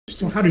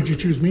So how did you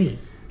choose me?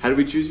 How did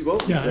we choose you?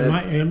 Well, Yeah, am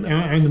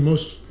I the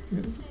most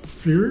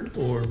feared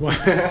or what?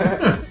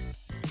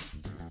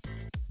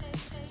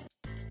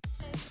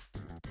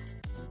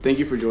 Thank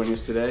you for joining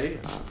us today.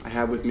 I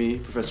have with me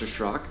Professor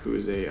Schrock, who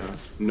is a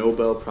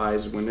Nobel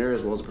Prize winner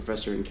as well as a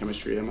professor in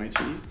chemistry at MIT.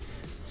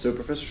 So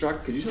Professor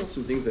Schrock, could you tell us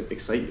some things that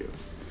excite you?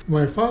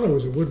 My father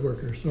was a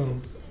woodworker, so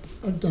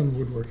I've done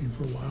woodworking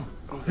for a while.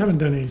 I haven't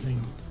done anything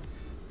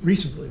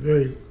recently,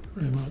 very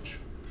much.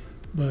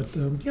 But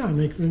yeah, I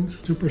make things.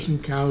 Two-person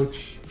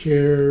couch,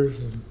 chairs,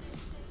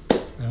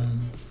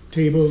 and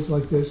tables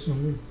like this,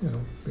 only,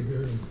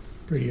 bigger and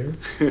prettier.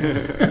 Well,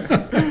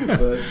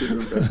 that's super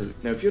impressive.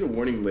 Now, if you had a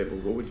warning label,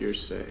 what would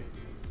yours say?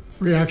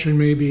 Reaction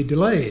may be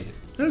delayed.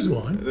 There's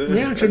one.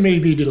 Reaction may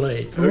be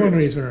delayed for one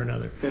reason or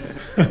another.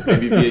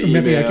 Maybe via email.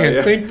 Maybe I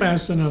can't think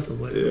fast enough or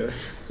whatever.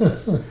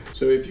 Yeah.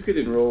 So if you could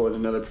enroll in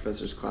another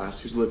professor's class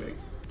who's living,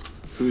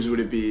 whose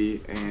would it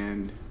be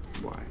and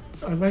why?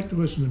 I like to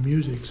listen to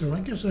music, so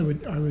I guess I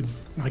would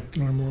like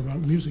to learn more about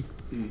music.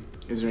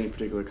 Is there any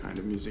particular kind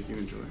of music you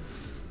enjoy?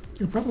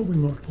 Yeah, probably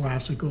more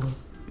classical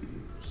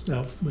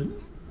stuff, but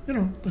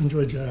I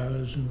enjoy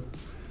jazz, and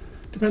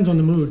depends on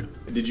the mood.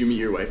 Did you meet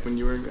your wife when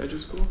you were in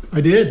graduate school?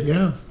 I did,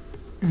 yeah.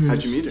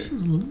 How'd you meet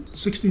her?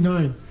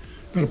 69,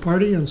 at a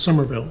party in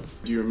Somerville.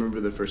 Do you remember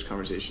the first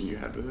conversation you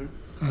had with her?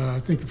 I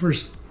think the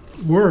first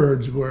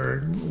words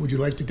were, "Would you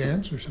like to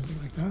dance?" or something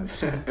like that.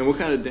 So, and what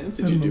kind of dance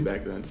did you do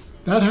back then?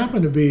 That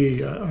happened to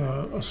be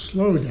a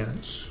slow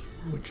dance,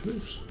 which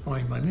was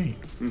fine by me.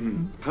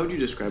 How would you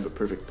describe a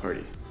perfect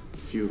party,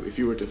 if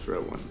you were to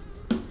throw one?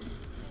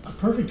 A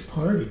perfect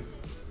party?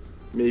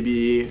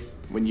 Maybe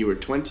when you were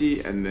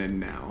 20 and then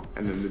now,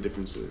 and then the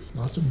differences.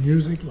 Lots of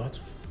music, lots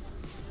of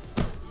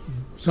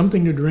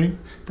something to drink,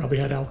 probably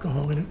had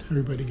alcohol in it,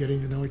 everybody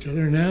getting to know each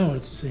other. Now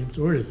it's the same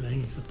sort of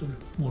thing, except at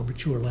a more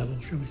mature level,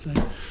 shall we say.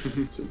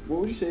 So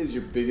what would you say is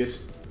your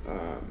biggest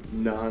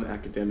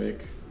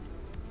non-academic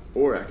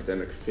or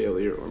academic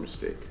failure or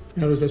mistake?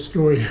 That was a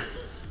story.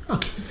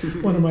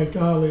 One of my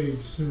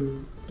colleagues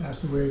who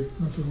passed away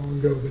not too long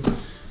ago, but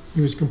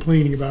he was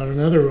complaining about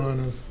another one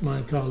of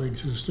my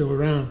colleagues who's still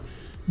around,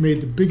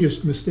 made the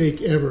biggest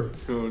mistake ever.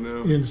 Oh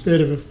no.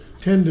 Instead of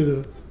 10 to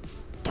the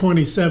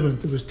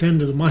 27th, it was 10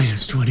 to the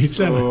minus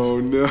 27th. Oh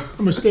no.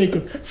 A mistake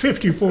of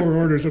 54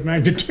 orders of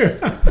magnitude.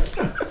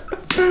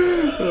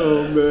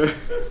 Oh man.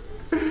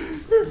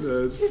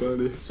 That's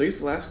funny. So I guess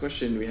the last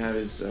question we have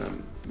is,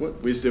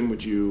 what wisdom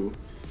would you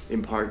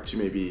impart to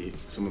maybe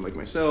someone like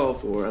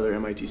myself or other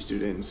MIT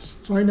students?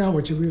 Find out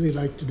what you really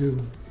like to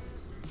do,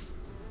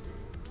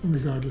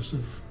 regardless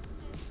of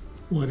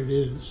what it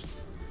is,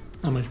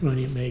 how much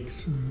money it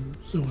makes, and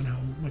so on, how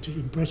much it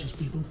impresses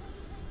people.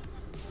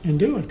 And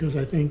do it, because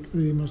I think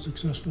the most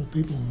successful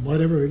people,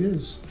 whatever it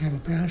is, have a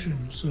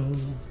passion. So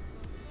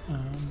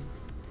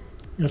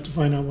you have to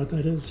find out what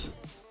that is.